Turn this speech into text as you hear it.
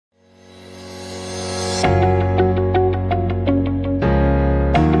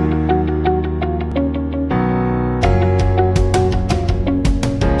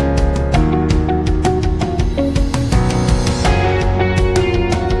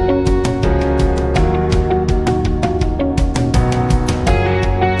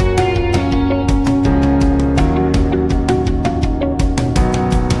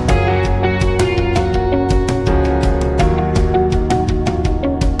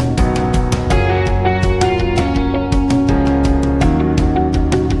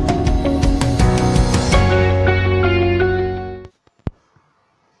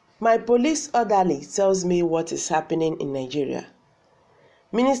My police orderly tells me what is happening in Nigeria.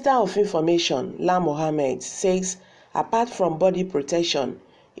 Minister of Information, Mohammed, says apart from body protection,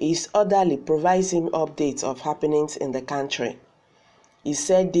 his orderly provides him updates of happenings in the country. He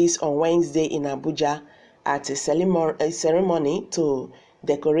said this on Wednesday in Abuja at a ceremony to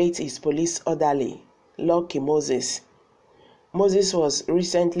decorate his police orderly, Lucky Moses. Moses was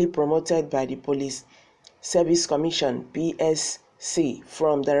recently promoted by the Police Service Commission (PSC)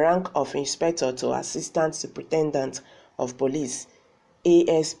 from the rank of Inspector to Assistant Superintendent of Police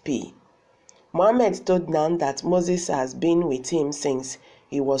 (ASP). Mohammed told Nan that Moses has been with him since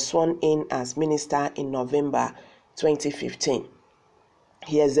he was sworn in as minister in November 2015.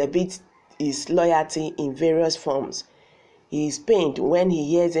 He exhibits his loyalty in various forms. He is pained when he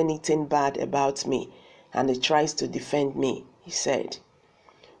hears anything bad about me and he tries to defend me, he said.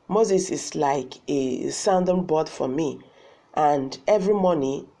 Moses is like a sounding board for me, and every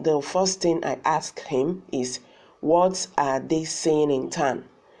morning the first thing I ask him is, what are they saying in town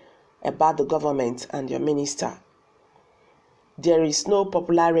about the government and your minister? There is no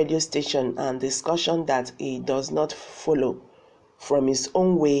popular radio station and discussion that he does not follow. From his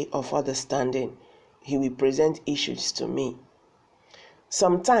own way of understanding, he will present issues to me.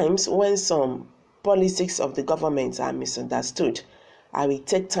 Sometimes when some policies of the government are misunderstood, I will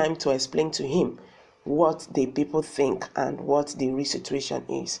take time to explain to him what the people think and what the real situation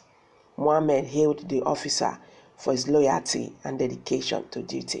is. Mohammed hailed the officer for his loyalty and dedication to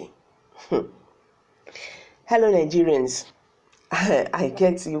duty. Hello Nigerians. I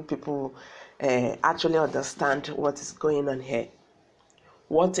get you people actually understand what is going on here.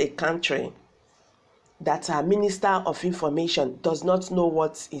 What a country that a minister of information does not know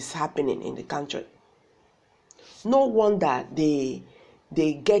what is happening in the country. No wonder they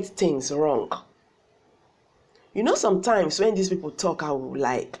get things wrong. You know, sometimes when these people talk, I will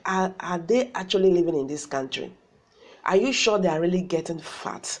like, are they actually living in this country? Are you sure they are really getting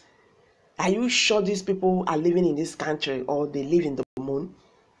fat? Are you sure these people are living in this country or they live in the moon?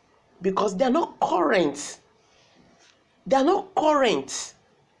 Because they are not current. They are not current.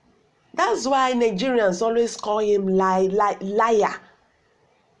 That's why Nigerians always call him liar.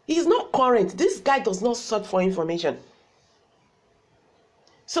 He's not current. This guy does not search for information.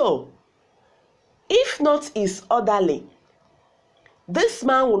 So, if not his orderly, this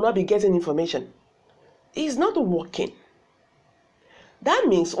man will not be getting information. He's not working. That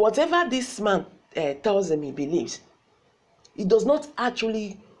means whatever this man tells him he believes, he does not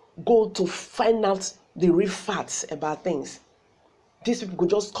actually go to find out the real facts about things. These people could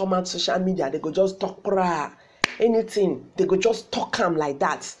just come out social media, they could just talk anything, they could just talk like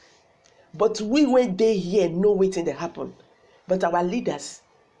that. But we when they hear know waiting they happen. But our leaders,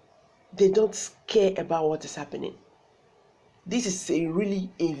 they don't care about what is happening. This is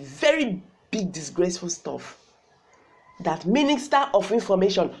a very big disgraceful stuff. That Minister of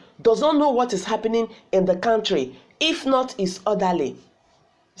Information does not know what is happening in the country, if not is orderly.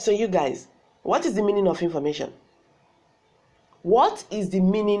 So you guys, what is the meaning of information? What is the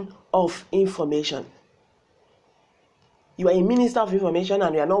meaning of information? You are a Minister of Information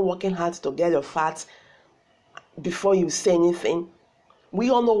and you are not working hard to get your facts before you say anything. We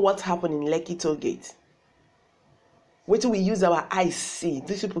all know what happened in Lekki Toll Gate. Wait till we use our eyes see.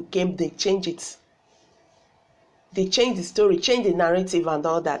 These people came, they changed it. They changed the story, changed the narrative and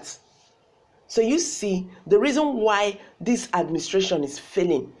all that. So you see, the reason why this administration is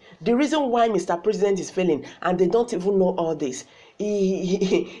failing, the reason why Mr. President is failing, and they don't even know all this,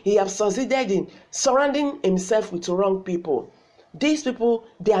 he has succeeded in surrounding himself with the wrong people. These people,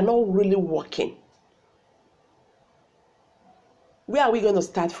 they are not really working. Where are we going to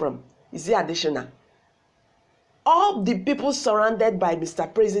start from? Is it additional? All the people surrounded by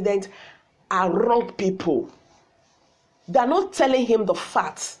Mr. President are wrong people. They are not telling him the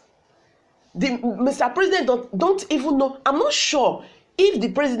facts. Mr. President don't even know. I'm not sure if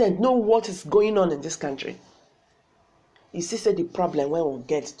the president knows what is going on in this country. You see, say the problem when we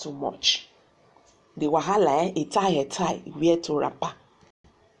get too much. The wahala, a tie, where to rapper.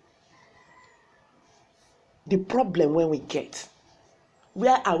 The problem when we get.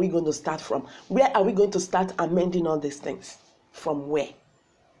 Where are we going to start from? Where are we going to start amending all these things? From where?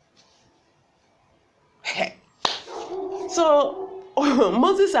 So,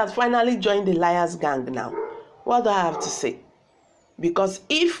 Moses has finally joined the liars gang now. What do I have to say? Because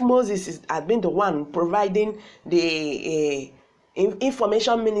if Moses had been the one providing the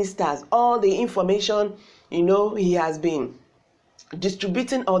information ministers, all the information, he has been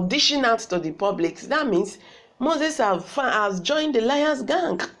distributing or dishing out to the public, that means Moses has joined the liars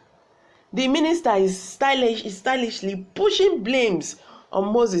gang. The minister is stylishly pushing blames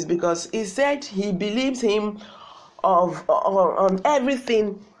on Moses because he said he believes him on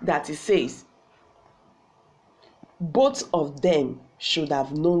everything that he says. Both of them should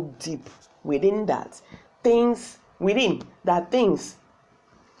have known deep within that things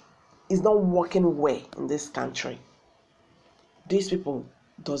is not working well in this country. These people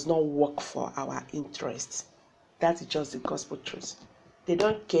does not work for our interests. That is just the gospel truth. They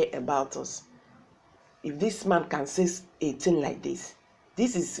don't care about us. If this man can say a thing like this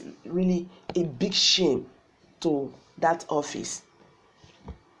is really a big shame to that office.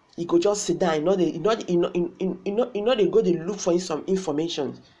 He could just sit down. They go to look for some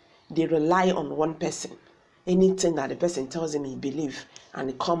information. They rely on one person. Anything that the person tells him he believes, and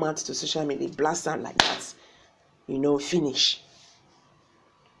they come out to social media, blast out like that. Finish.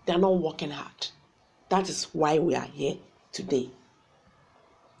 They are not working hard. That is why we are here today.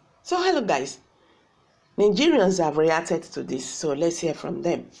 So hello guys. Nigerians have reacted to this, so let's hear from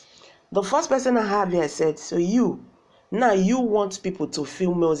them. The first person I have here said, so you want people to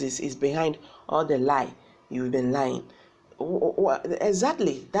feel Moses is behind all the lie you've been lying.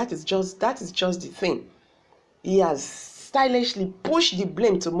 Exactly. That is just the thing. He has stylishly pushed the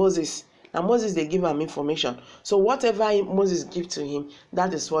blame to Moses. And Moses, they give him information. So whatever Moses gives to him,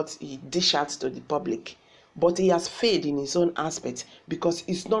 that is what he dish out to the public. But he has failed in his own aspect because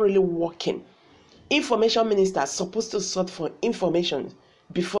it's not really working. Information minister is supposed to sort for information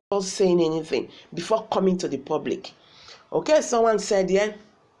before saying anything, before coming to the public. Okay, someone said, yeah,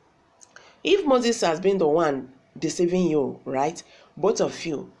 if Moses has been the one deceiving you, right, both of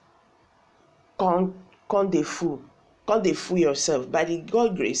you, can't they fool yourself. By the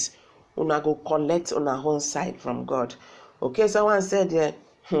God grace, una go collect on our own side from God. Okay, someone said, yeah,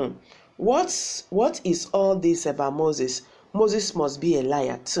 what is all this about Moses? Moses must be a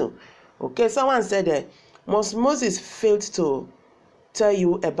liar too. Okay, someone said, Moses failed to tell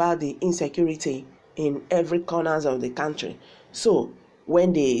you about the insecurity in every corners of the country. So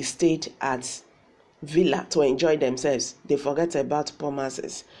when they stayed at villa to enjoy themselves, they forget about poor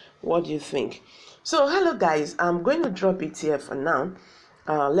masses. What do you think? So hello guys, I'm going to drop it here for now.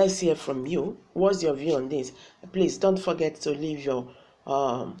 Let's hear from you. What's your view on this? Please don't forget to leave your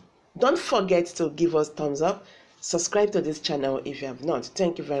don't forget to give us thumbs up. Subscribe to this channel if you have not.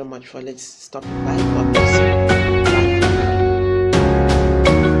 Thank you very much for stopping by. God bless you.